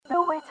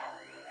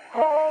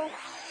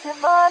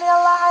What's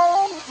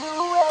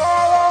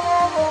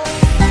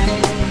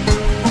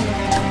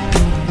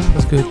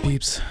good,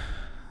 peeps?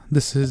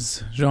 This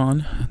is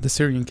Jean, the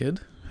Syrian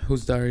kid,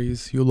 whose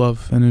diaries you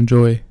love and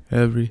enjoy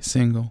every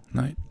single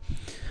night.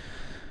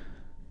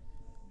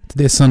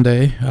 Today's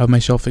Sunday. I have my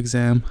shelf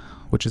exam,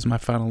 which is my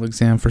final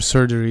exam for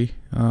surgery,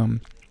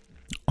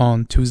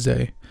 on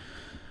Tuesday.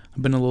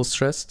 I've been a little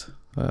stressed,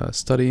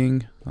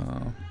 studying,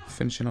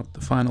 finishing up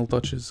the final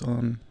touches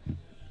on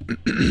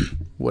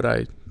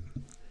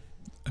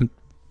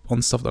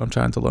on stuff that I'm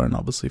trying to learn,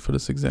 obviously, for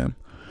this exam.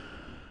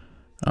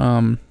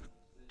 I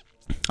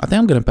think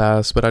I'm going to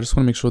pass, but I just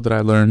want to make sure that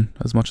I learn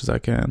as much as I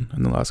can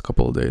in the last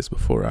couple of days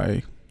before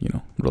I,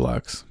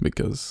 relax,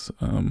 because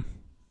I don't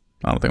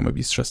think I'm going to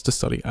be stressed to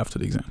study after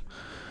the exam.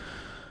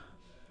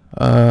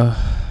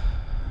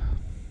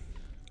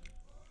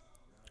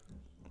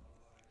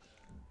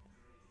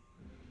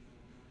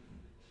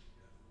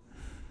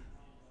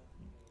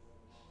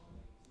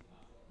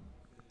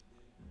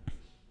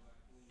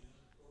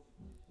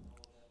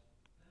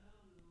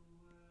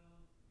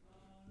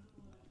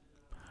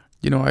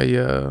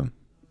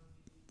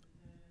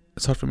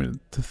 It's hard for me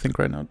to think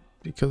right now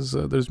because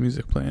there's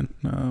music playing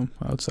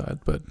outside,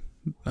 but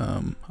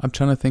I'm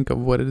trying to think of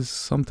what is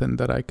something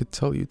that I could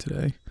tell you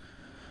today.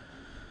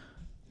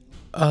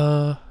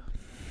 I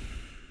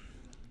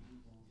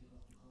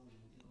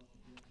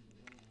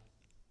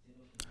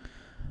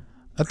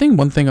think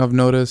one thing I've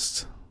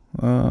noticed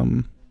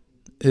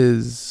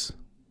is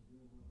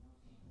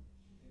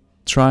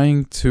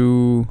trying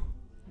to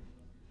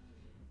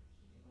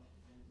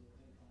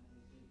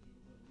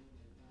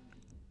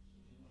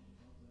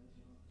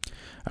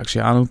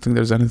Actually, I don't think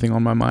there's anything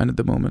on my mind at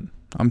the moment.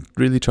 I'm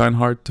really trying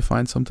hard to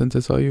find something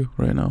to tell you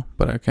right now,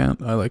 but I can't.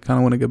 I kind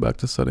of want to get back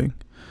to studying.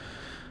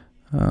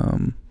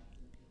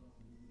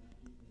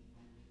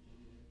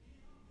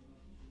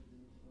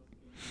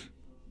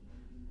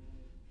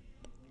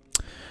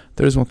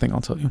 There's one thing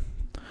I'll tell you.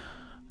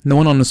 No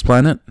one on this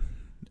planet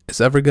is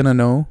ever going to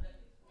know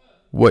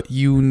what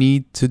you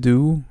need to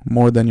do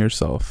more than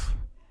yourself.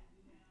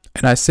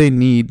 And I say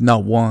need,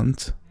 not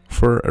want,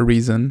 for a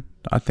reason.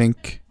 I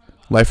think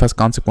life has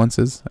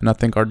consequences, and I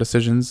think our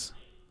decisions,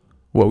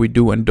 what we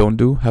do and don't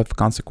do, have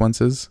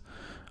consequences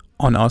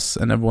on us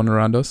and everyone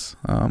around us.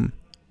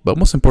 But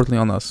most importantly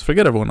on us.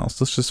 Forget everyone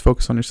else. Let's just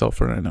focus on yourself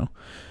for right now.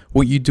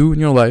 What you do in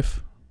your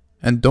life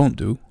and don't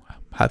do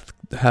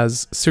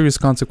has serious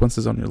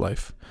consequences on your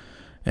life.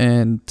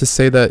 And to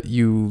say that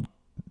you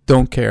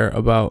don't care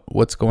about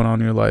what's going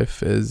on in your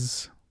life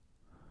is,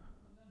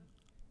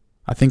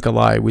 I think, a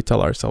lie we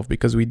tell ourselves,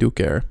 because we do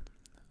care.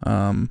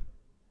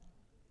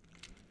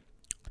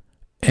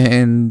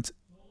 And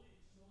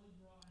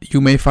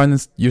you may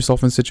find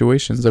yourself in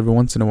situations every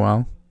once in a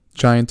while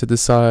trying to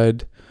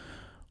decide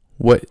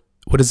what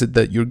is it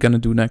that you're going to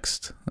do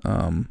next,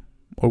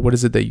 or what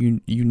is it that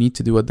you need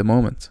to do at the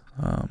moment.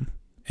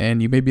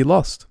 And you may be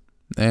lost.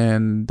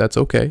 And that's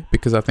okay,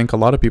 because I think a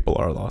lot of people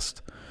are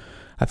lost.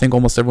 I think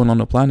almost everyone on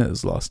the planet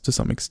is lost to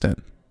some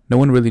extent. No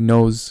one really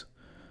knows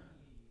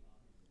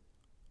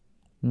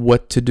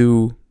what to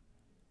do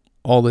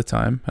all the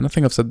time. And I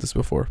think I've said this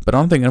before, but I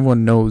don't think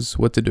everyone knows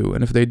what to do.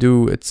 And if they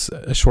do, it's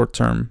a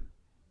short-term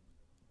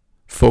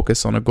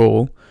focus on a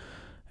goal.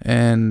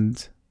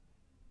 And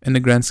in the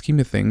grand scheme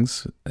of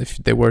things, if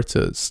they were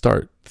to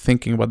start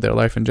thinking about their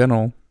life in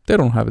general, they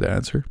don't have the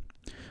answer.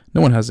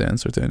 No one has the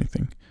answer to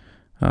anything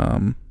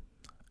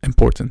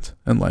important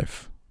in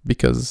life,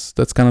 because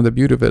that's kind of the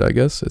beauty of it, I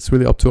guess. It's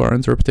really up to our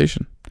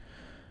interpretation.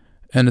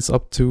 And it's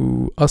up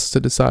to us to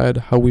decide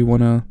how we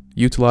want to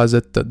utilize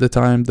it at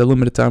the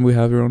limited time we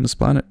have here on this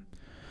planet.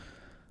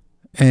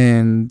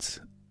 And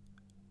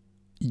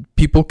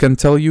people can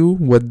tell you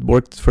what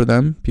worked for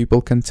them.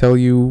 People can tell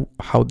you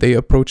how they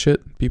approach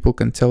it. People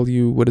can tell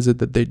you what is it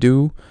that they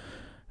do,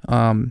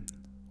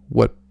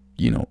 what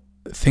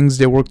things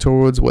they work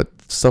towards, what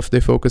stuff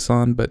they focus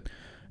on. But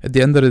at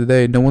the end of the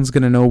day, no one's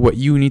gonna know what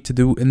you need to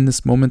do in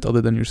this moment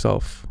other than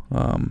yourself.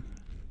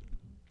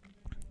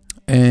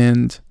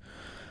 And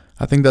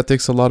I think that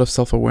takes a lot of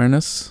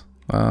self-awareness,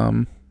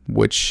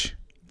 which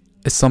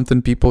is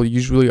something people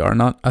usually are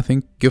not, I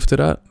think, gifted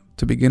at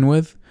to begin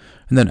with.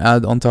 And then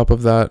add on top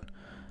of that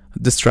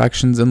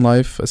distractions in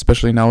life,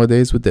 especially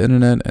nowadays with the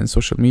internet and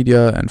social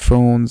media and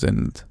phones,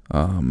 and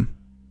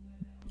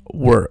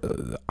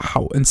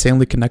how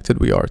insanely connected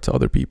we are to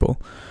other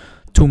people.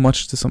 Too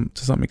much to some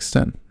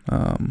extent.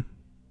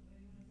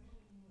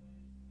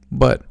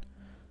 But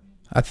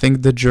I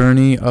think the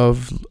journey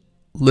of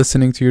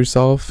listening to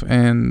yourself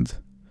and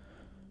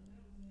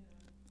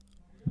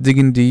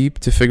digging deep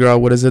to figure out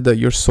what is it that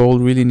your soul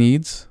really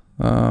needs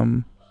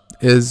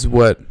is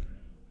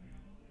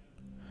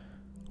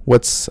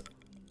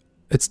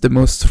it's the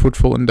most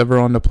fruitful endeavor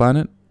on the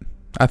planet,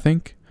 I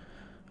think.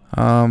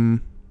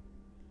 Nothing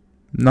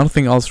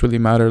else really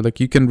matters. Like,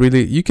 you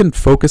can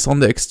focus on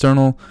the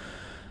external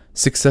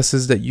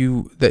successes that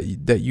you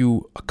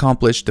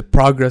accomplish, the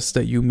progress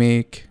that you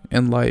make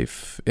in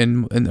life,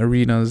 in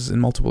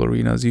multiple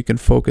arenas. You can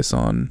focus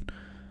on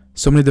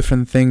so many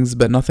different things,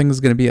 but nothing is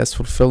going to be as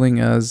fulfilling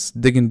as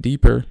digging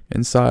deeper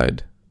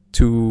inside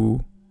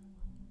to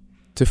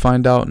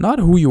find out not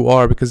who you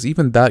are, because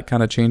even that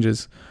kind of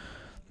changes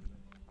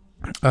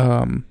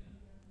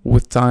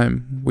with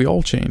time. We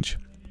all change.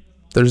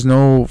 There's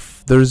no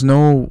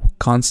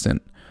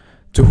constant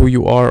to who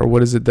you are or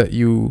what is it that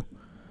you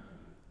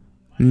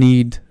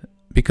need,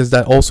 because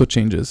that also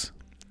changes.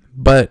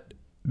 But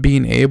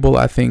being able,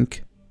 I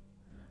think,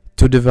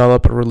 to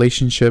develop a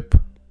relationship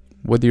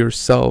with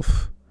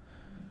yourself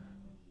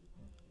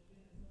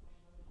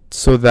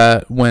so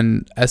that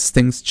when as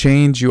things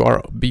change you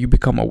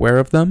become aware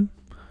of them,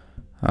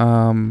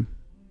 I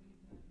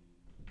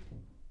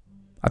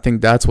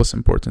think that's what's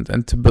important.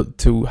 And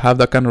to have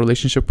that kind of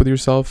relationship with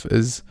yourself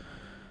is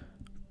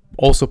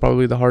also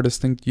probably the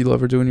hardest thing you'll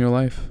ever do in your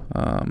life,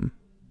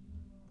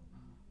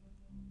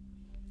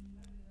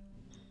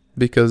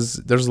 because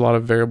there's a lot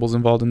of variables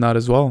involved in that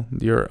as well.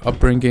 Your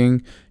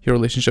upbringing, your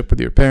relationship with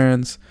your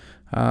parents,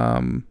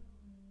 and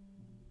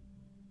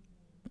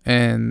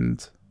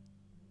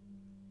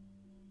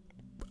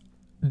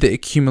the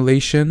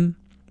accumulation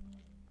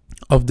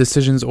of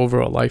decisions over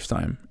a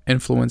lifetime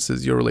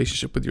influences your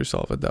relationship with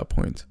yourself at that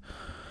point.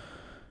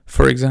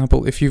 For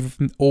example, if you've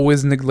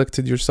always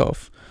neglected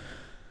yourself,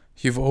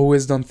 you've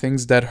always done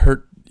things that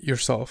hurt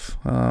yourself,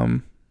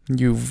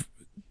 you've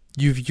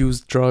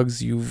used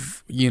drugs,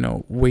 you've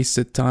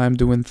wasted time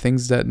doing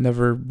things that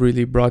never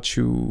really brought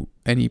you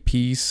any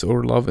peace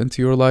or love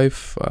into your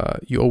life,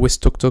 you always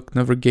took,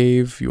 never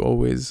gave, you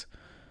always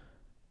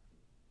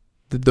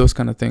did those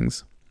kind of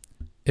things.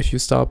 If you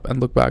stop and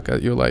look back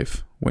at your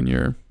life when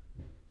you're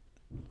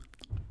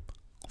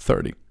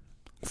 30,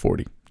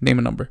 40, name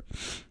a number,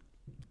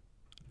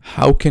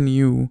 how can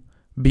you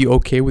be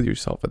okay with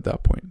yourself at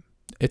that point?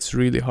 It's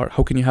really hard.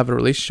 How can you have a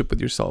relationship with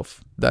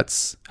yourself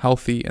that's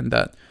healthy and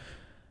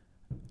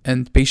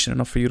patient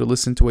enough for you to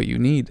listen to what you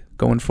need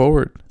going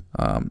forward?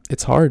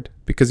 It's hard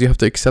because you have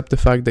to accept the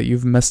fact that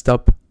you've messed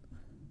up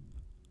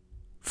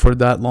for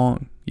that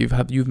long.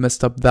 You've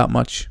messed up that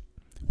much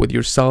with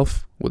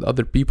yourself, with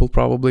other people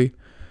probably,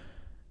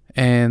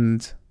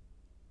 and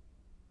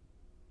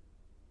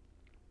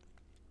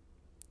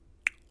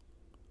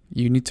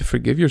you need to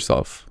forgive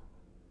yourself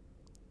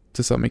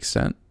to some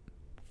extent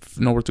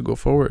in order to go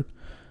forward.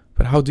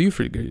 But how do you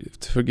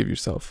forgive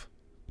yourself?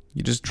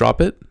 You just drop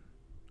it?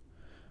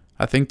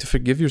 I think to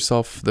forgive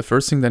yourself, the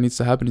first thing that needs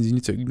to happen is you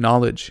need to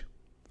acknowledge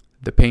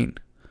the pain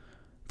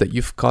that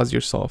you've caused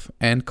yourself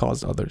and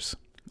caused others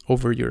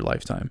over your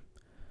lifetime.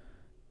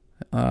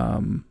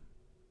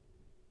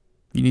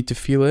 You need to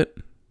feel it.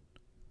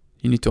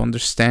 You need to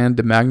understand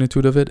the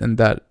magnitude of it, and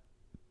that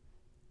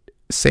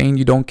saying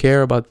you don't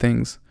care about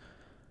things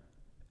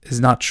is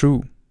not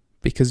true,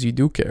 because you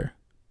do care.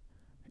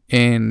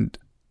 And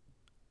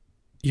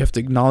you have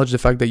to acknowledge the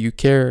fact that you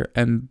care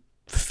and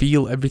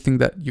feel everything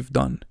that you've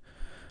done,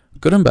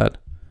 good and bad.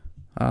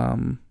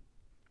 And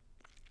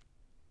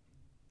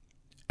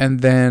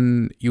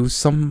then you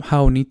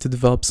somehow need to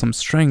develop some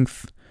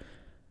strength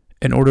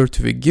in order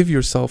to forgive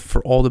yourself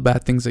for all the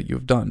bad things that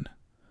you've done.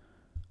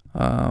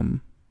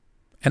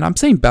 And I'm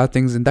saying bad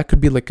things, and that could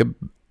be like a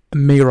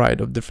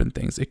myriad of different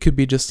things. It could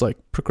be just like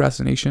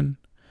procrastination.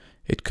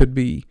 It could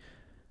be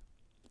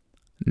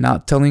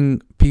not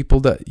telling people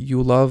that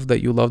you love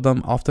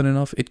them often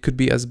enough. It could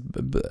be as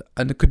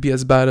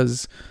bad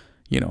as,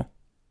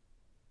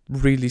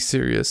 really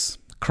serious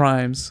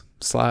crimes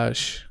 /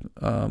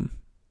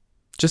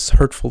 just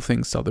hurtful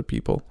things to other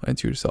people and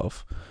to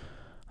yourself.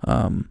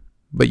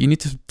 But you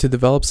need to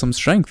develop some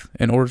strength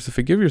in order to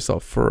forgive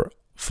yourself for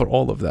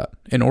all of that,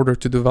 in order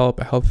to develop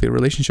a healthy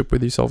relationship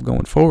with yourself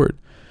going forward.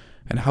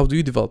 And how do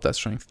you develop that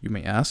strength, you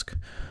may ask?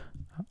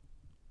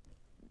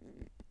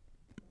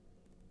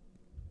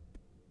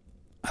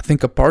 I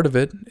think a part of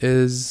it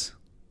is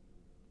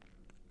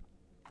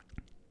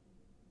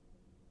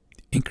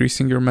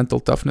increasing your mental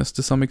toughness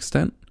to some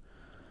extent.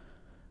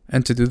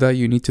 And to do that,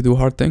 you need to do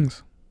hard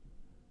things.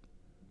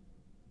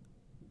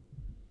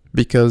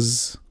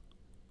 Because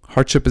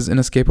hardship is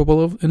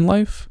inescapable in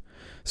life.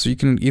 So you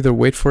can either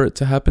wait for it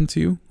to happen to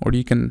you, or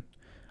you can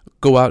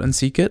go out and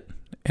seek it.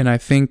 And I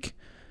think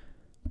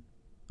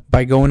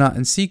by going out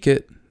and seek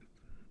it,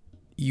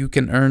 you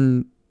can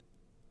earn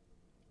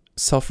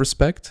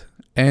self-respect,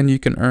 and you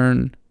can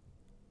earn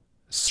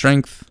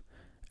strength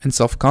and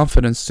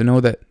self-confidence to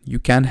know that you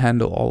can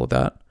handle all of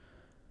that.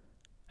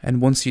 And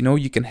once you know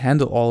you can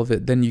handle all of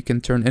it, then you can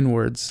turn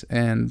inwards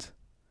and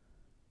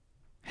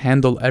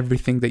handle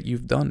everything that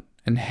you've done,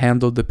 and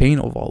handle the pain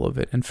of all of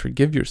it, and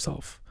forgive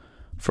yourself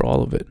for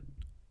all of it,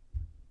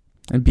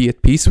 and be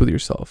at peace with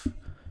yourself.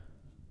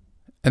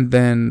 And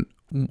then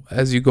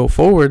as you go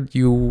forward,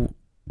 you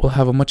will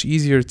have a much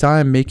easier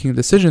time making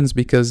decisions,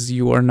 because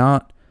you are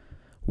not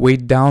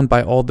weighed down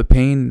by all the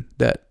pain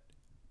that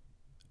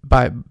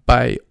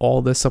by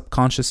all the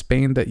subconscious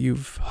pain that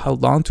you've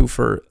held on to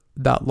for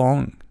that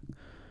long,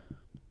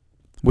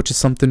 which is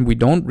something we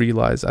don't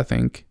realize, I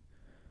think,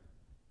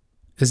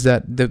 is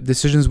that the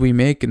decisions we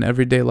make in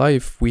everyday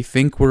life, we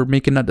think we're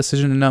making that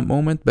decision in that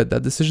moment, but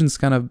that decision's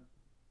kind of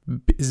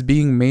is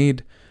being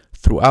made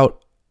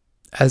throughout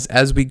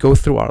as we go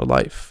through our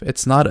life.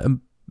 It's not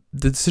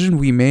the decision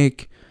we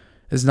make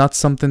is not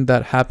something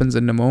that happens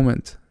in the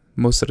moment.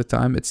 Most of the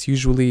time, it's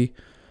usually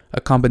a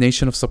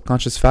combination of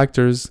subconscious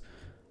factors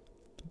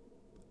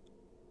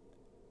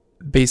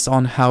based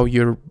on how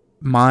your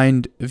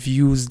mind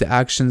views the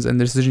actions and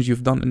the decisions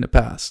you've done in the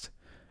past.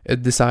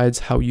 It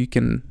decides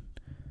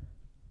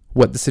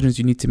what decisions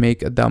you need to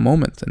make at that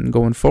moment and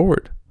going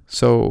forward.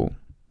 So,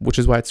 which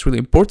is why it's really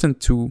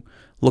important to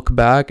look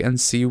back and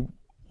see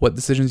what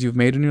decisions you've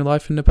made in your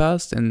life in the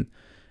past and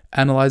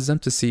analyze them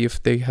to see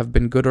if they have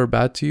been good or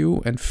bad to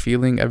you, and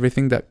feeling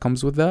everything that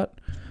comes with that,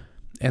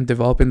 and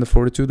developing the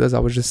fortitude, as I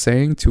was just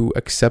saying, to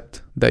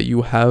accept that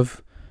you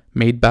have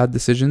made bad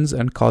decisions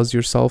and caused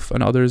yourself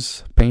and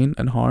others pain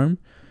and harm,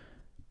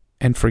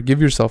 and forgive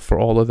yourself for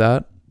all of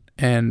that.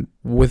 And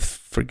with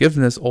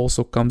forgiveness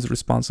also comes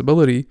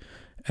responsibility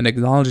and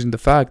acknowledging the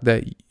fact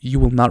that you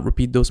will not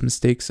repeat those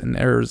mistakes and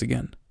errors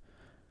again.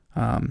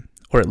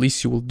 Or at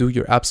least you will do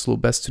your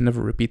absolute best to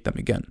never repeat them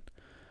again.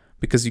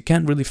 Because you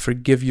can't really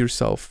forgive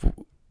yourself.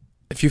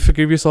 If you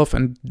forgive yourself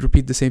and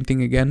repeat the same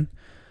thing again,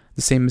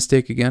 the same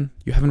mistake again,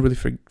 you haven't really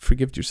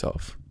forgiven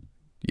yourself.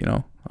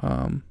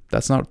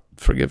 That's not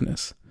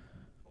forgiveness.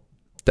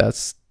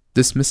 That's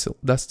dismissal.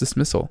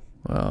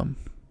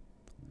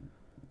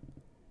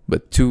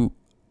 But to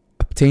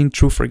obtain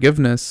true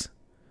forgiveness,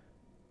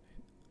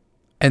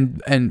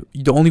 and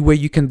the only way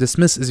you can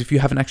dismiss is if you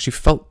haven't actually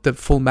felt the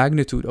full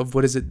magnitude of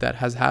what is it that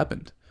has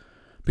happened.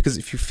 Because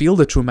if you feel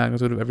the true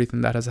magnitude of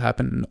everything that has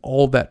happened and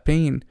all that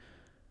pain,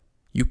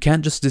 you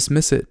can't just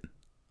dismiss it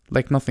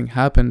like nothing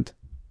happened.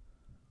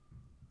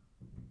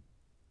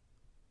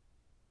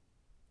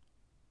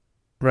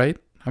 Right?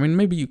 I mean,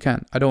 maybe you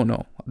can. I don't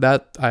know.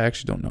 That I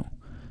actually don't know.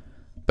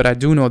 But I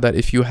do know that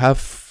if you have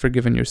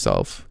forgiven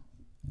yourself,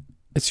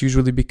 it's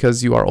usually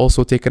because you are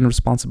also taking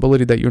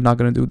responsibility that you're not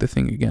going to do the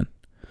thing again.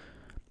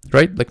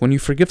 Right? Like when you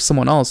forgive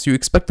someone else, you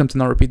expect them to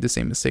not repeat the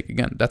same mistake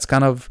again. That's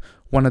kind of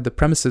one of the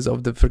premises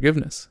of the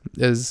forgiveness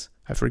is,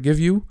 I forgive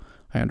you.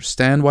 I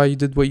understand why you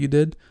did what you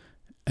did.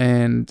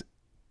 And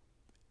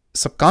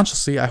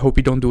subconsciously, I hope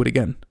you don't do it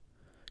again.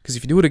 Because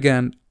if you do it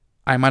again,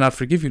 I might not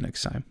forgive you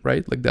next time,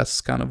 right? Like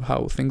that's kind of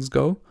how things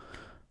go.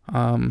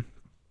 And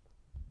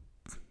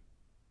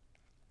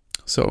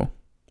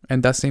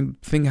that same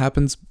thing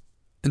happens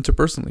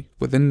interpersonally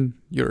within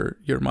your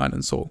mind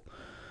and soul.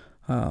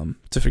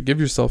 To forgive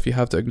yourself, you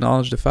have to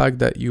acknowledge the fact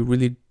that you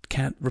really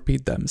can't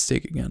repeat that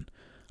mistake again,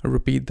 or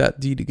repeat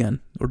that deed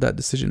again, or that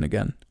decision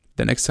again.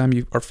 The next time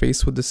you are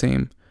faced with the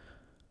same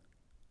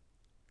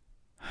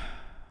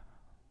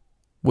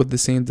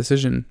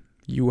decision,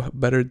 you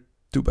better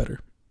do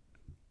better.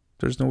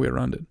 There's no way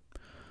around it.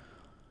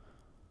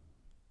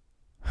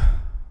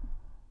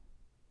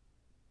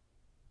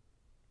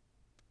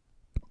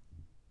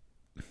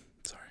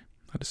 Sorry,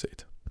 how to say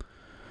it.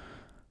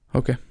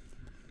 Okay,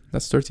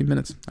 that's 13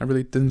 minutes. I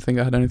really didn't think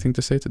I had anything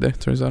to say today.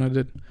 Turns out I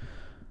did.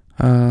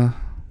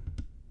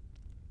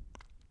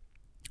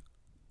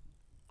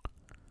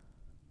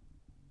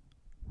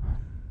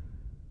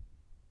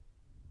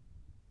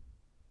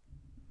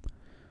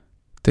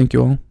 Thank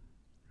you all.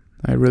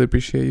 I really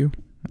appreciate you.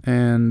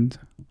 And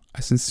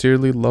I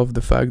sincerely love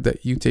the fact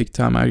that you take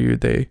time out of your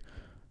day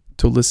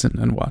to listen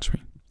and watch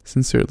me.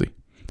 Sincerely.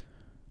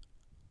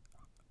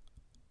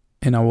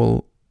 And I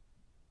look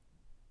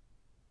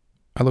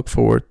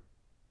forward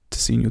to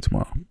seeing you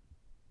tomorrow.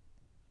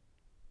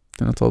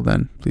 And until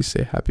then, please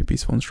stay happy,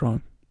 peaceful, and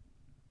strong.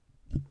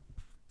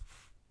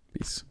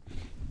 Peace.